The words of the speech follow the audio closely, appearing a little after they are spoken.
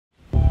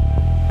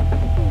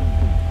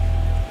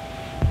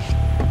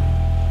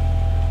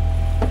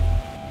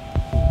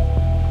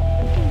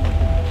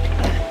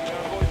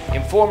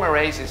former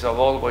races of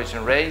Volvo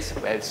Ocean Race,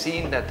 we have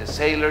seen that the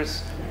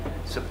sailors,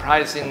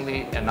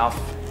 surprisingly enough,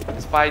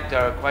 despite they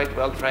are quite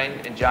well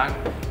trained and young,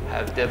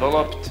 have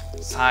developed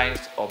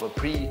signs of a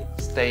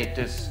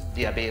pre-status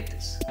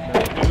diabetes.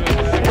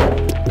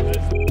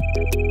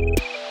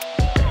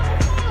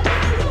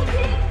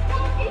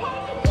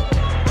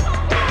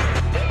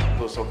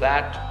 Because of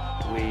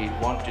that, we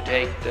want to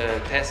take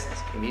the tests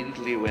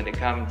immediately when they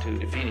come to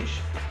the finish,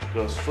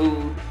 because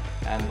food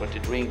and what they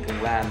drink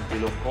and land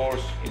will of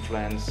course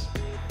influence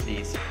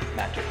these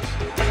matters.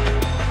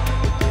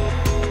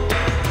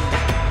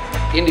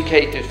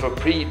 Indicators for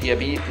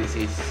pre-diabetes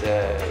is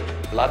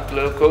blood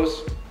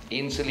glucose,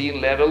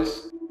 insulin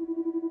levels,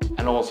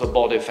 and also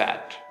body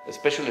fat,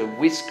 especially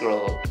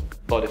visceral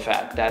body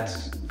fat,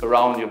 that's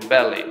around your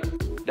belly.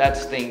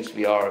 That's things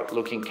we are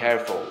looking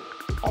careful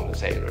on the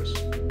sailors.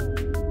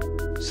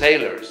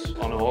 Sailors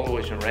on a Volvo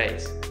Ocean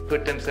Race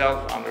put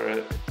themselves under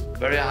a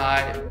very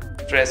high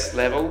stress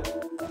level,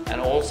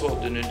 and also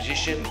the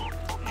nutrition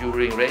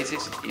during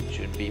races, it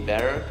should be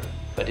better,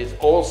 but it's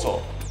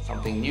also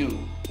something new,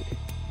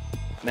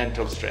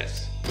 mental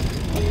stress.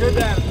 Good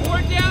then.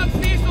 4 down,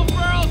 diesel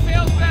furl,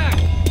 sails back.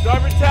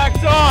 Starboard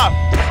tack's off.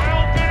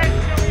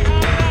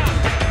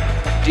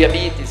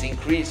 Diabetes is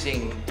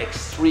increasing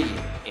extreme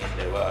in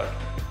the world,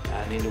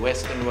 and in the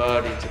Western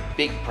world it's a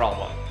big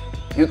problem.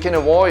 You can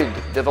avoid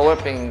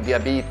developing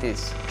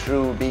diabetes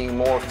through being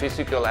more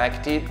physically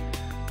active.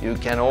 You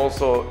can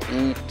also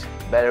eat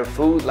better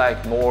food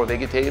like more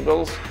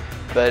vegetables,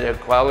 better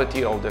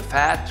quality of the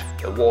fat,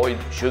 avoid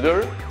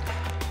sugar,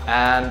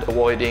 and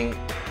avoiding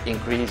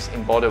increase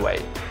in body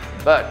weight.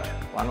 But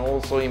one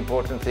also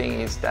important thing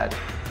is that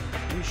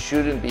you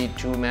shouldn't be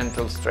too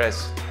mental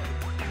stressed.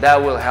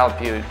 That will help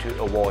you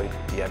to avoid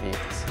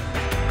diabetes.